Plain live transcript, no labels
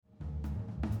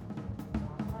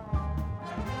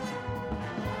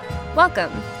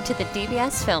Welcome to the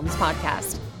DBS Films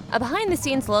Podcast, a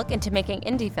behind-the-scenes look into making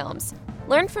indie films.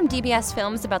 Learn from DBS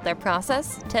Films about their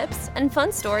process, tips, and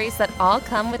fun stories that all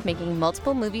come with making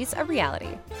multiple movies a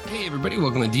reality. Hey everybody,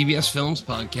 welcome to DBS Films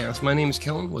Podcast. My name is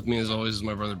Kellen. With me as always is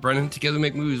my brother Brennan. Together we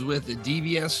make movies with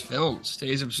DBS Films.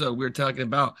 Today's episode we're talking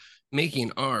about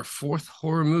making our fourth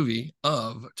horror movie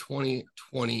of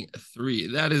 2023.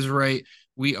 That is right.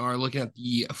 We are looking at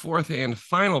the fourth and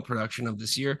final production of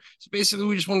this year. So basically,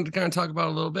 we just wanted to kind of talk about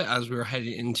a little bit as we were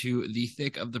heading into the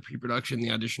thick of the pre-production,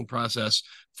 the audition process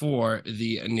for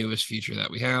the newest feature that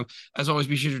we have. As always,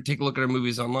 be sure to take a look at our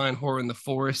movies online. Horror in the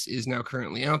Forest is now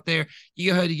currently out there.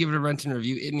 You go ahead and give it a rent and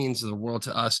review. It means the world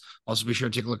to us. Also, be sure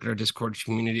to take a look at our Discord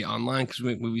community online because we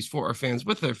make movies for our fans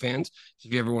with their fans. So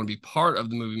if you ever want to be part of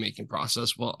the movie making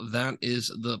process, well, that is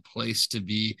the place to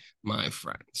be, my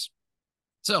friends.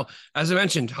 So, as I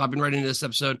mentioned, hopping right into this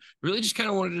episode, really just kind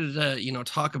of wanted to,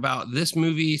 talk about this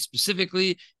movie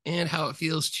specifically and how it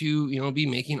feels to, be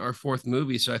making our fourth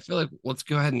movie. So I feel like let's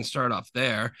go ahead and start off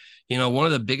there. One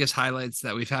of the biggest highlights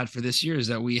that we've had for this year is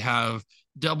that we have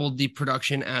doubled the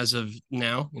production as of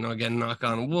now. Again, knock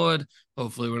on wood.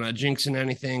 Hopefully we're not jinxing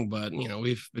anything, but,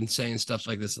 we've been saying stuff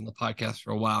like this in the podcast for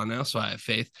a while now, so I have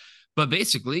faith. But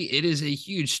basically, it is a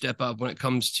huge step up when it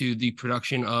comes to the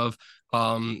production of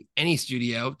any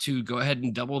studio to go ahead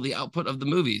and double the output of the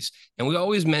movies. And we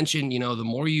always mention, the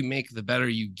more you make, the better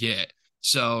you get.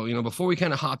 So, before we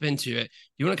kind of hop into it,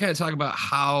 you want to kind of talk about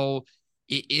how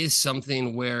it is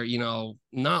something where,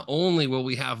 not only will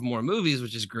we have more movies,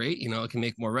 which is great, it can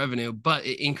make more revenue, but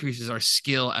it increases our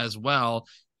skill as well.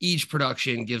 Each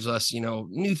production gives us,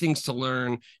 new things to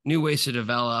learn, new ways to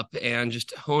develop, and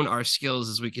just hone our skills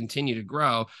as we continue to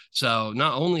grow. So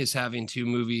not only is having two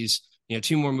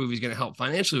more movies going to help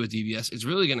financially with DBS, it's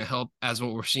really going to help as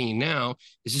what we're seeing now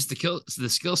is just the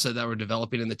skill set that we're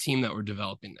developing and the team that we're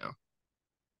developing now.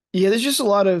 Yeah, there's just a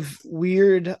lot of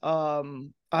weird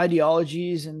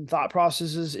ideologies and thought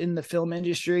processes in the film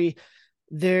industry.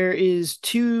 There is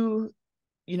two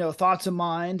thoughts of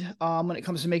mind when it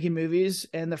comes to making movies.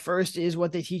 And the first is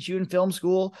what they teach you in film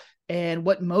school. And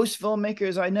what most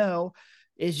filmmakers I know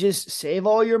is just save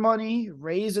all your money,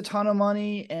 raise a ton of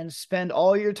money, and spend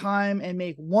all your time and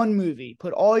make one movie.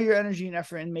 Put all your energy and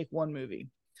effort and make one movie.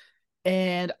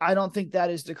 And I don't think that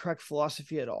is the correct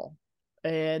philosophy at all.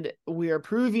 And we are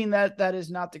proving that that is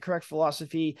not the correct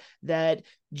philosophy, that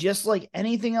just like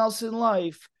anything else in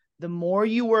life, the more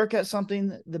you work at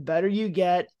something, the better you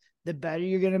get, the better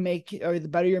you're going to make, or the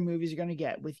better your movies are going to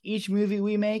get. With each movie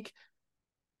we make,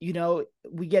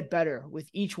 we get better with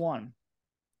each one.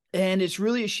 And it's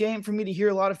really a shame for me to hear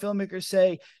a lot of filmmakers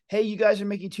say, hey, you guys are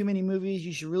making too many movies.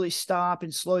 You should really stop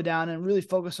and slow down and really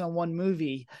focus on one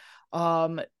movie.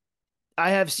 I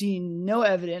have seen no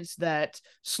evidence that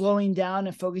slowing down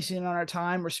and focusing on our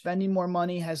time or spending more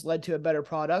money has led to a better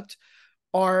product.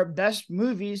 Our best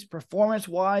movies,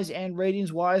 performance-wise and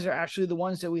ratings-wise, are actually the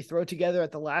ones that we throw together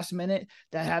at the last minute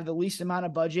that have the least amount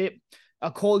of budget.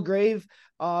 A Cold Grave,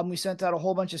 we sent out a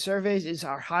whole bunch of surveys, is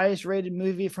our highest rated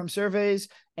movie from surveys.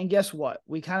 And guess what?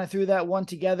 We kind of threw that one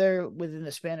together within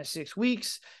the span of 6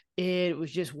 weeks. It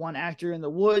was just one actor in the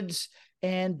woods.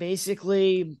 And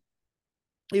basically,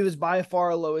 it was by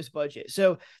far our lowest budget.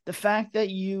 So the fact that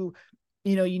you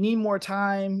need more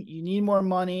time, you need more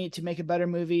money to make a better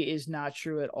movie is not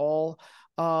true at all.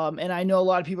 And I know a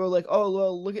lot of people are like, oh,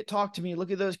 well, look at Talk to Me. Look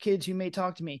at those kids who made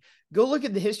Talk to Me. Go look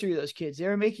at the history of those kids. They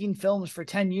were making films for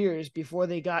 10 years before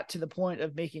they got to the point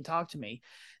of making Talk to Me.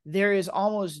 There is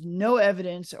almost no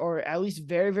evidence, or at least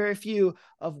very, very few,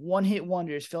 of one-hit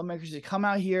wonders, filmmakers that come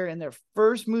out here and their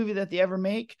first movie that they ever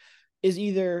make is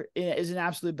an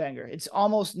absolute banger. It's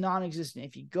almost non-existent.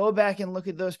 If you go back and look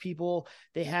at those people,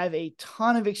 they have a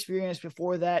ton of experience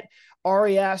before that.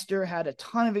 Ari Aster had a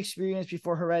ton of experience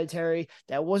before Hereditary.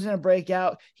 That wasn't a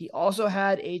breakout. He also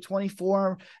had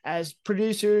A24 as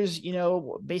producers,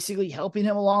 basically helping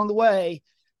him along the way.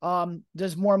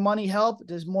 Does more money help?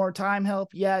 Does more time help?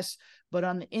 Yes. But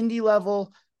on the indie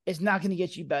level, it's not going to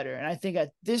get you better. And I think at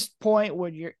this point,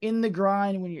 when you're in the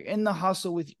grind, when you're in the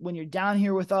hustle, when you're down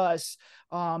here with us,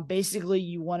 basically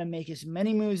you want to make as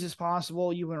many movies as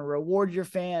possible. You want to reward your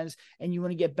fans and you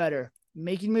want to get better.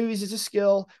 Making movies is a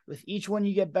skill. With each one,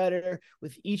 you get better.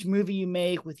 With each movie you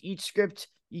make, with each script,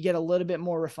 you get a little bit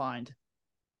more refined.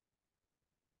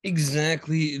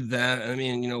 Exactly that. I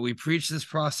mean, we preach this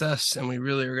process and we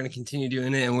really are going to continue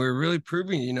doing it. And we're really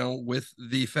proving, with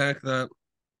the fact that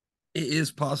it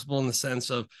is possible in the sense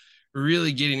of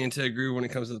really getting into a groove when it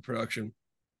comes to the production.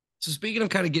 So speaking of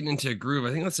kind of getting into a groove,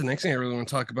 I think that's the next thing I really want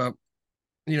to talk about.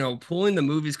 Pulling the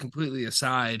movies completely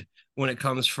aside when it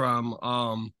comes from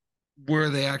where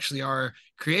they actually are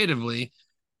creatively,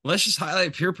 let's just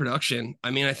highlight pure production.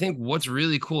 I mean, I think what's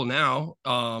really cool now,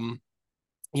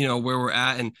 where we're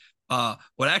at, and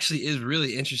what actually is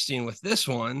really interesting with this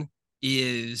one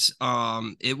is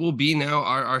it will be now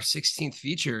our 16th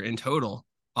feature in total.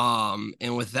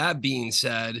 And with that being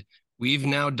said, we've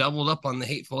now doubled up on the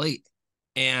Hateful Eight.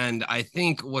 And I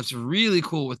think what's really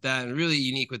cool with that and really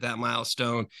unique with that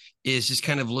milestone is just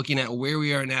kind of looking at where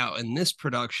we are now in this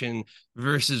production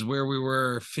versus where we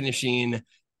were finishing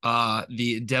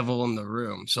the Devil in the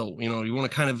Room. So, you want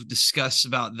to kind of discuss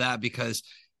about that, because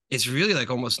it's really like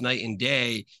almost night and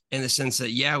day in the sense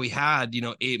that, yeah, we had,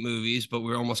 8 movies, but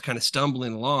we're almost kind of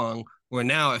stumbling along, where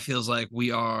now it feels like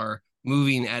we are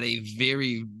moving at a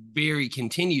very, very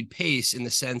continued pace in the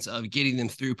sense of getting them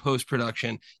through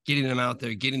post-production, getting them out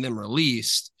there, getting them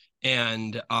released.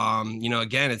 And,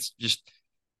 again,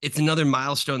 it's another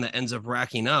milestone that ends up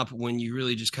racking up when you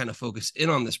really just kind of focus in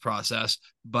on this process.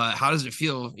 But how does it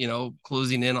feel,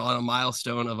 closing in on a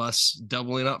milestone of us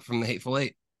doubling up from the Hateful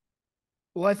Eight?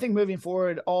 Well, I think moving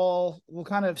forward, we'll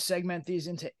kind of segment these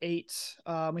into 8.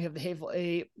 We have the Hateful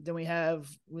Eight, then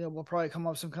we'll probably come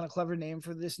up with some kind of clever name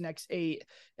for this next 8,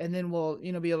 and then we'll,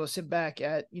 be able to sit back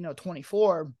at,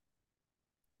 24.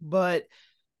 But,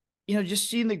 just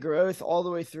seeing the growth all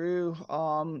the way through,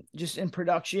 just in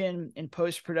production, in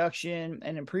post-production,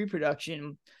 and in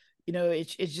pre-production,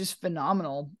 it's just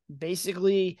phenomenal.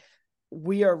 Basically,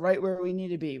 we are right where we need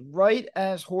to be. Right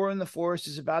as Horror in the Forest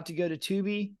is about to go to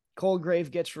Tubi,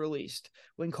 Coldgrave gets released.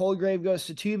 When Coldgrave goes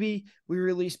to Tubi, we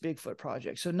release Bigfoot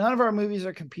Project. So none of our movies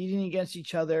are competing against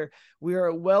each other. We are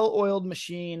a well-oiled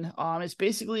machine. It's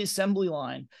basically assembly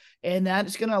line, and that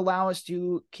is going to allow us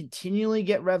to continually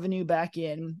get revenue back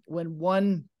in. When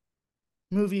one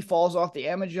movie falls off the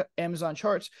Amazon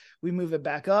charts, we move it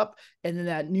back up, and then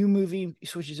that new movie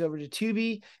switches over to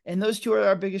Tubi, and those two are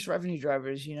our biggest revenue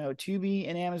drivers. Tubi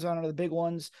and Amazon are the big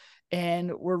ones.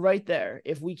 And we're right there.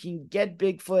 If we can get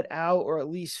Bigfoot out, or at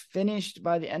least finished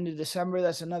by the end of December,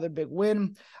 that's another big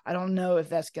win. I don't know if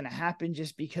that's going to happen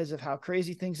just because of how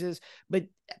crazy things is, but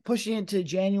pushing into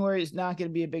January is not going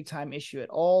to be a big time issue at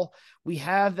all. We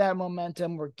have that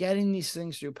momentum. We're getting these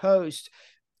things through post.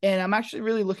 And I'm actually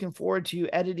really looking forward to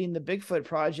editing the Bigfoot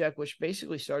Project, which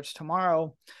basically starts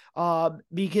tomorrow,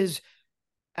 because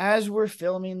as we're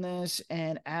filming this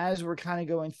and as we're kind of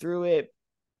going through it,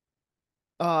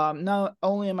 not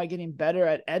only am I getting better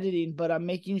at editing, but I'm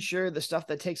making sure the stuff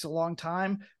that takes a long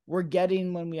time, we're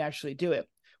getting when we actually do it.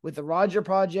 With the Roger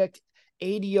Project,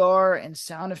 ADR and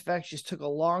sound effects just took a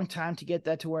long time to get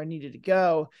that to where I needed to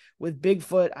go. With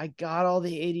Bigfoot, I got all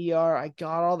the ADR, I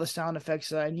got all the sound effects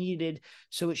that I needed,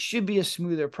 so it should be a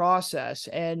smoother process.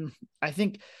 And I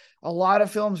think a lot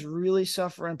of films really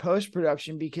suffer in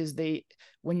post-production because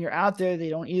when you're out there, they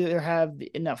don't either have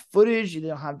enough footage, they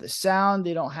don't have the sound,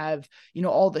 they don't have,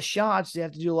 all the shots, they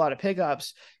have to do a lot of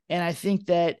pickups. And I think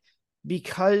that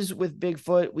because with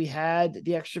Bigfoot, we had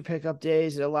the extra pickup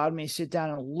days, it allowed me to sit down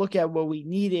and look at what we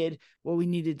needed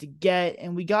to get,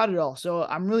 and we got it all. So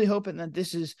I'm really hoping that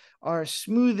this is our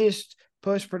smoothest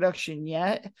post-production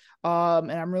yet.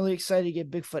 And I'm really excited to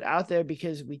get Bigfoot out there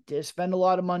because we did spend a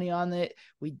lot of money on it.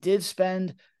 We did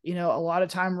spend, a lot of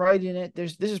time writing it.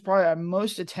 This is probably our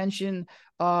most attention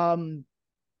to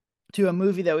a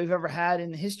movie that we've ever had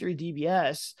in the history of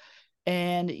DBS.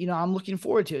 And, I'm looking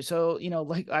forward to it. So,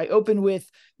 like I opened with,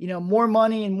 more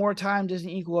money and more time doesn't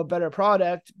equal a better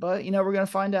product, but, we're going to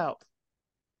find out.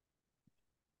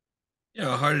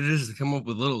 How hard it is to come up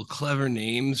with little clever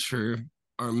names for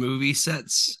our movie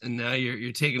sets, and now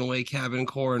you're taking away Cabin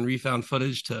Core and Refound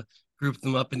Footage to group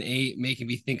them up in 8, making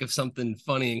me think of something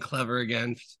funny and clever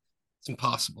again. It's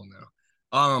impossible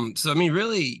now. So I mean,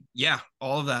 really, yeah,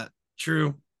 all of that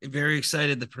true. Very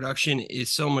excited. The production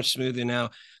is so much smoother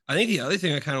now. I think the other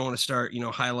thing I kind of want to start,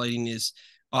 highlighting is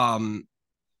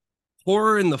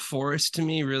Horror in the Forest, to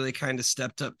me, really kind of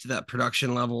stepped up to that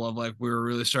production level of like we were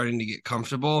really starting to get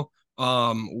comfortable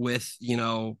with,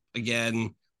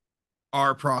 again,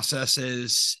 our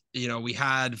processes. We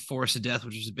had Forest of Death,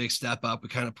 which was a big step up. We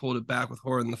kind of pulled it back with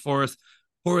Horror in the Forest.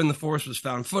 Horror in the Forest was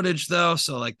found footage, though,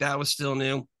 so like that was still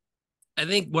new. I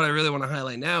think what I really want to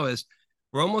highlight now is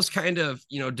we're almost kind of,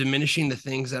 diminishing the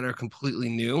things that are completely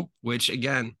new, which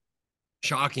again,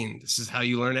 shocking. This is how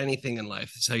you learn anything in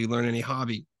life. This is how you learn any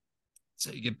hobby. It's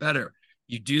how you get better.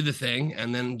 You do the thing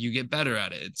and then you get better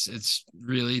at it. It's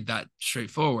really that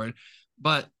straightforward.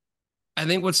 But I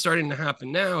think what's starting to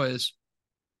happen now is,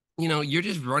 you're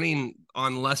just running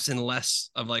on less and less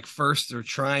of like first or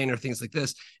trying or things like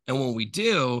this. And when we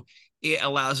do, it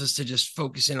allows us to just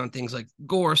focus in on things like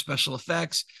gore, special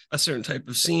effects, a certain type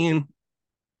of scene,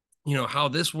 how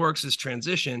this works is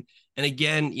transition. And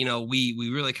again, we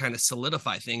really kind of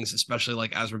solidify things, especially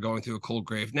like as we're going through A Cold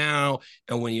Grave now.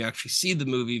 And when you actually see the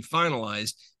movie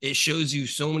finalized, it shows you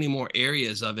so many more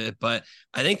areas of it. But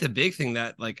I think the big thing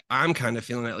that like I'm kind of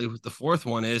feeling, at least with the fourth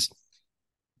one, is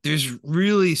there's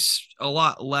really a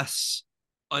lot less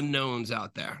unknowns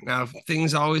out there. Now,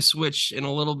 things always switch in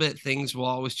a little bit. Things will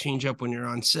always change up when you're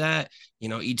on set.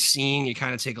 Each scene, you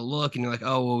kind of take a look and you're like,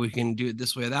 oh, well, we can do it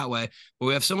this way or that way. But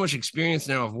we have so much experience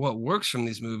now of what works from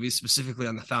these movies, specifically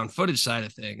on the found footage side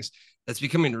of things, that's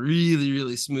becoming really,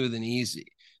 really smooth and easy.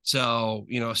 So,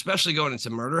 especially going into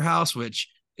Murder House, which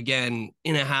again,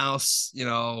 in a house,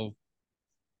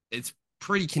 it's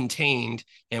pretty contained,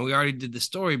 and we already did the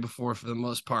story before for the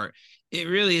most part. It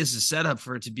really is a setup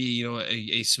for it to be,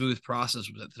 a smooth process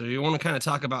with it. So you want to kind of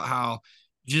talk about how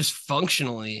just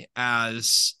functionally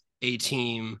as a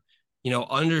team,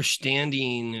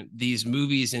 understanding these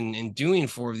movies and doing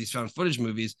 4 of these found footage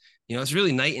movies, it's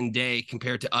really night and day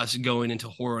compared to us going into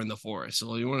Horror in the Forest.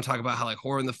 So you want to talk about how like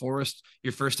Horror in the Forest,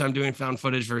 your first time doing found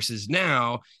footage versus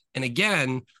now. And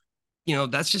again,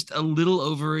 that's just a little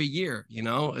over a year,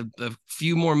 a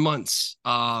few more months,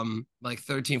 like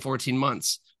 13, 14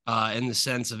 months in the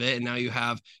sense of it. And now you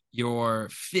have your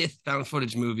 5th found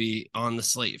footage movie on the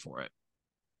slate for it.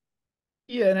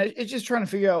 Yeah, and it's just trying to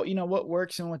figure out, what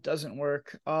works and what doesn't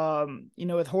work.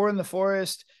 With Horror in the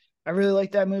Forest, I really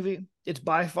like that movie. It's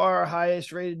by far our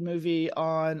highest rated movie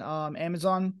on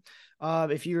Amazon.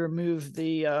 If you remove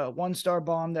the 1-star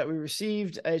bomb that we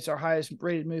received, it's our highest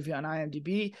rated movie on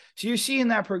IMDb. So you're seeing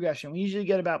that progression. We usually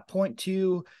get about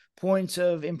 0.2 points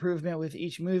of improvement with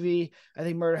each movie. I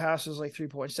think Murder House is like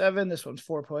 3.7. This one's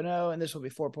 4.0, and this will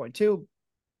be 4.2.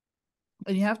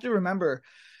 And you have to remember,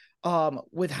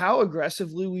 with how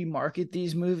aggressively we market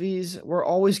these movies, we're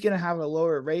always going to have a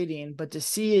lower rating, but to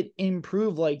see it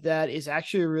improve like that is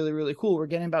actually really, really cool. We're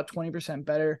getting about 20%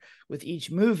 better with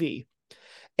each movie.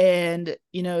 And,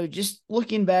 just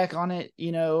looking back on it,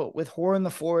 with Horror in the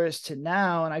Forest to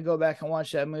now, and I go back and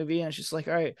watch that movie and it's just like,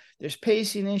 all right, there's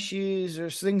pacing issues.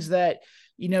 There's things that,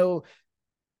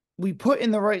 we put in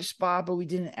the right spot, but we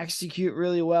didn't execute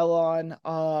really well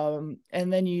on.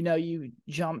 And then, you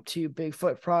jump to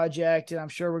Bigfoot Project, and I'm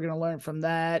sure we're going to learn from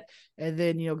that. And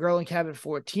then, Girl in Cabin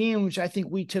 14, which I think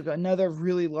we took another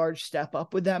really large step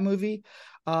up with that movie.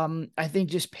 I think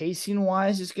just pacing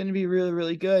wise, it's going to be really,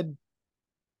 really good.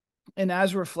 And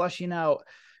as we're fleshing out,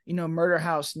 Murder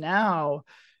House now,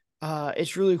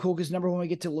 it's really cool because number one, we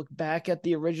get to look back at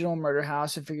the original Murder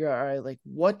House and figure out, all right, like,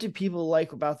 what do people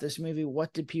like about this movie?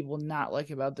 What did people not like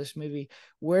about this movie?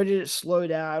 Where did it slow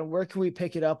down? Where can we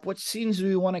pick it up? What scenes do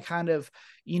we want to kind of,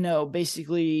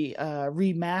 basically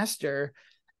remaster?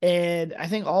 And I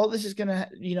think all this is going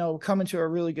to, come into a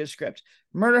really good script.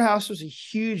 Murder House was a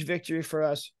huge victory for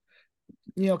us.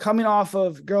 Coming off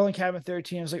of Girl in Cabin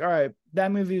 13, I was like, all right,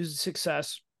 that movie was a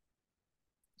success.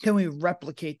 Can we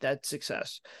replicate that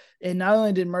success? And not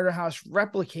only did Murder House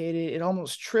replicate it, it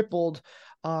almost tripled,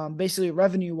 basically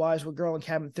revenue-wise, what Girl in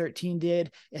Cabin 13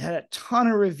 did. It had a ton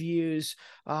of reviews,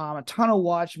 a ton of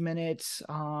watch minutes.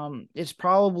 I think it's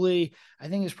probably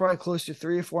close to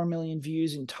 3 or 4 million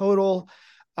views in total.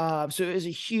 So it was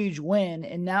a huge win.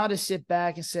 And now to sit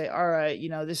back and say, all right,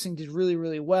 this thing did really,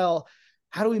 really well.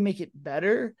 How do we make it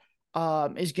better?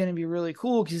 Is going to be really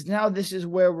cool, because now this is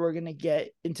where we're going to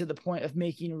get into the point of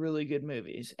making really good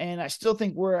movies. And I still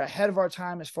think we're ahead of our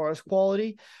time as far as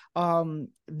quality.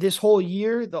 This whole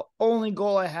year, the only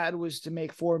goal I had was to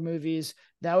make 4 movies.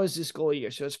 That was this goal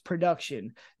year. So it's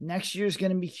production. Next year is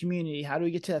going to be community. How do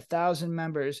we get to 1,000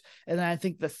 members? And then I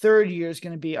think the third year is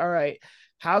going to be, all right,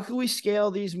 how can we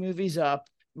scale these movies up?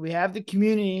 We have the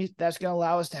community that's going to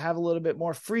allow us to have a little bit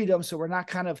more freedom. So we're not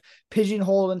kind of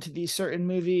pigeonholed into these certain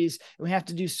movies, and we have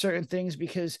to do certain things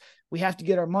because we have to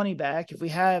get our money back. If we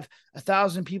have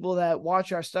 1,000 people that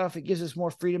watch our stuff, it gives us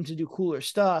more freedom to do cooler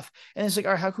stuff. And it's like,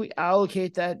 all right, how can we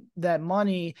allocate that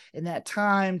money and that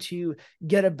time to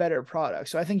get a better product?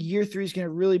 So I think year 3 is going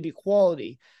to really be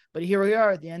quality. But here we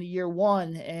are at the end of year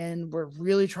 1, and we're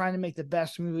really trying to make the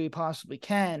best movie we possibly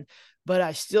can. But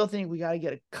I still think we got to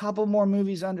get a couple more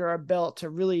movies under our belt to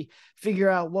really figure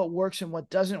out what works and what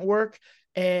doesn't work.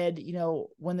 And,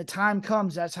 when the time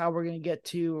comes, that's how we're going to get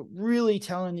to really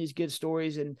telling these good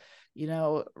stories and,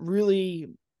 really,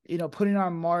 putting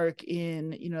our mark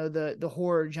in, the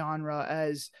horror genre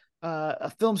as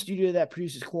a film studio that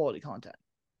produces quality content.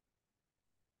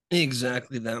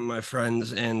 Exactly that, my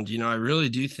friends. And, I really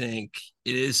do think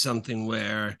it is something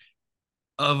where,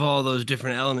 of all those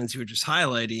different elements you were just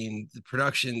highlighting, the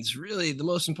production's really the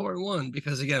most important one,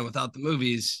 because again, without the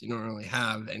movies, you don't really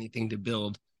have anything to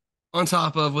build on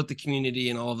top of with the community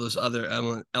and all those other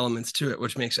elements to it,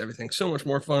 which makes everything so much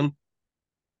more fun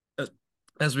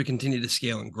as we continue to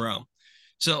scale and grow.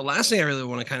 So last thing I really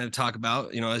want to kind of talk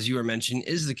about, as you were mentioning,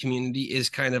 is the community, is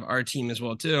kind of our team as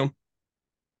well too.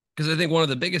 Because I think one of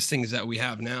the biggest things that we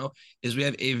have now is we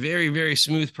have a very, very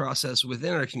smooth process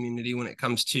within our community when it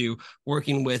comes to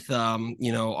working with,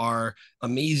 our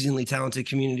amazingly talented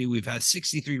community. We've had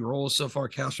 63 roles so far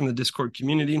cast from the Discord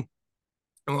community, and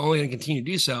we're only going to continue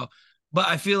to do so. But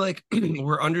I feel like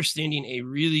we're understanding a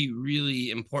really, really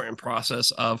important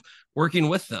process of working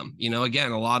with them.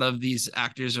 Again, a lot of these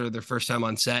actors are their first time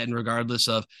on set, and regardless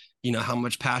of, how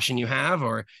much passion you have,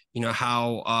 or,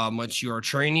 how much you are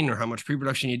training or how much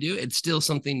pre-production you do, it's still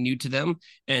something new to them.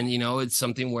 And, it's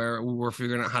something where we're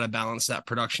figuring out how to balance that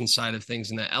production side of things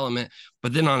in that element.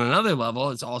 But then on another level,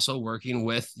 it's also working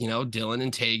with, Dylan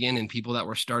and Tegan and people that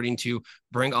we're starting to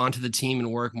bring onto the team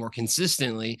and work more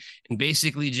consistently, and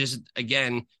basically just,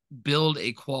 again, build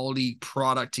a quality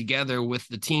product together with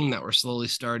the team that we're slowly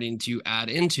starting to add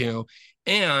into.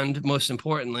 And most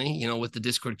importantly, with the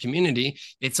Discord community,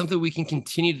 it's something we can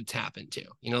continue to tap into.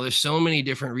 There's so many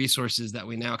different resources that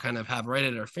we now kind of have right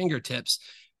at our fingertips,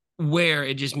 where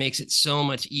it just makes it so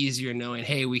much easier knowing,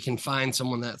 hey, we can find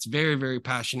someone that's very, very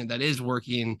passionate, that is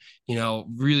working,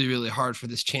 really, really hard for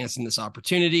this chance and this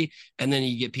opportunity. And then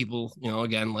you get people,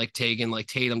 again, like Tegan, like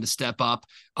Tatum, to step up,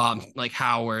 like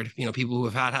Howard, people who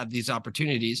have had these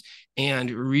opportunities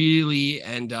and really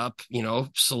end up,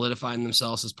 solidifying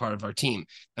themselves as part of our team.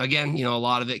 Now, again, a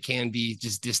lot of it can be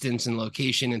just distance and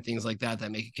location and things like that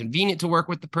make it convenient to work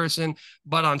with the person.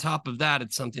 But on top of that,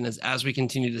 it's something as we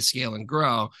continue to scale and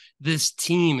grow, this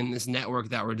team and this network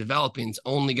that we're developing is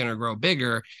only going to grow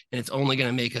bigger, and it's only going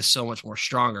to make us so much more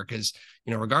stronger. Because,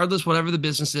 regardless, whatever the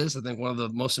business is, I think one of the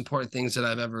most important things that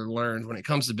I've ever learned when it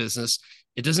comes to business,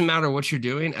 it doesn't matter what you're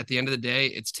doing. At the end of the day,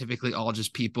 it's typically all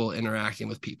just people interacting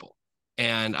with people.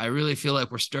 And I really feel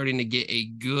like we're starting to get a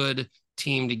good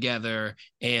team together.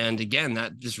 And again,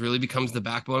 that just really becomes the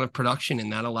backbone of production,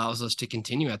 and that allows us to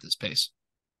continue at this pace.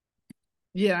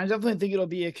 Yeah, I definitely think it'll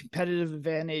be a competitive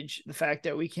advantage, the fact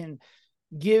that we can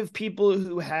give people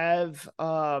who have,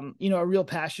 a real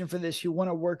passion for this, who want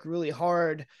to work really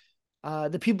hard,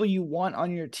 the people you want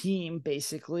on your team,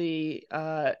 basically,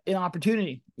 an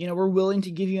opportunity. We're willing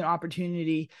to give you an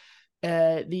opportunity.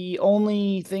 The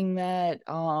only thing that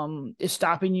is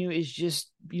stopping you is just,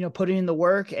 putting in the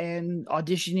work and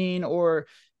auditioning, or,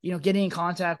 getting in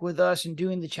contact with us and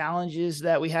doing the challenges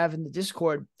that we have in the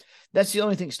Discord. That's the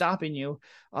only thing stopping you.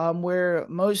 Where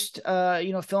most,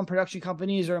 film production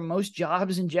companies, or most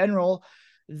jobs in general,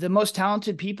 the most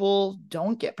talented people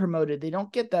don't get promoted. They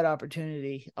don't get that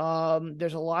opportunity.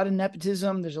 There's a lot of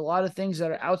nepotism. There's a lot of things that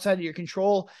are outside of your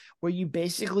control where you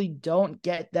basically don't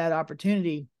get that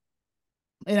opportunity.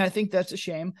 And I think that's a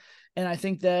shame. And I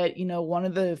think that, one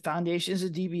of the foundations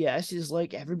of DBS is,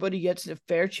 like, everybody gets a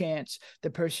fair chance. The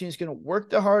person who's going to work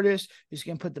the hardest, who's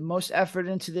going to put the most effort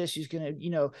into this, who's going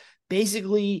to,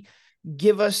 basically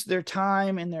give us their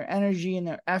time and their energy and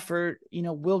their effort,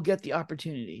 will get the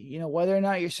opportunity. Whether or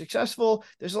not you're successful,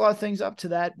 there's a lot of things up to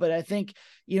that. But I think,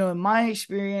 in my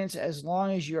experience, as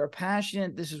long as you're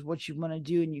passionate, this is what you want to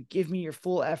do, and you give me your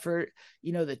full effort,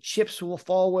 the chips will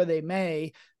fall where they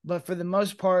may. But for the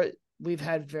most part, we've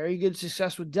had very good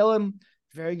success with Dylan,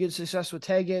 very good success with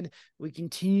Tegan. We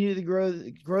continue to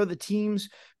grow the teams.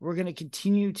 We're going to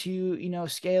continue to,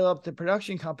 scale up the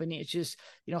production company. It's just,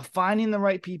 finding the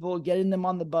right people, getting them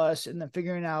on the bus, and then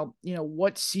figuring out,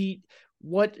 what seat,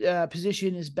 what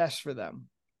position is best for them.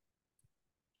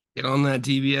 Get on that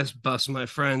DBS bus, my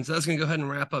friends. That's going to go ahead and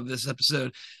wrap up this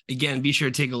episode. Again, be sure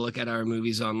to take a look at our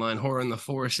movies online. Horror in the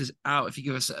Forest is out. If you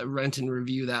give us a rent and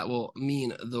review, that will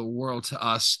mean the world to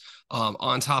us.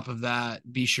 On top of that,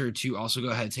 be sure to also go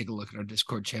ahead and take a look at our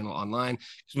Discord channel online,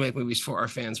 because we make movies for our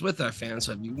fans with our fans.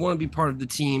 So if you want to be part of the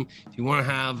team, if you want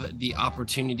to have the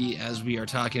opportunity as we are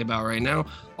talking about right now,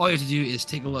 all you have to do is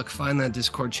take a look, find that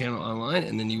Discord channel online,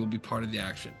 and then you will be part of the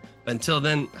action. But until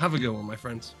then, have a good one, my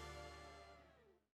friends.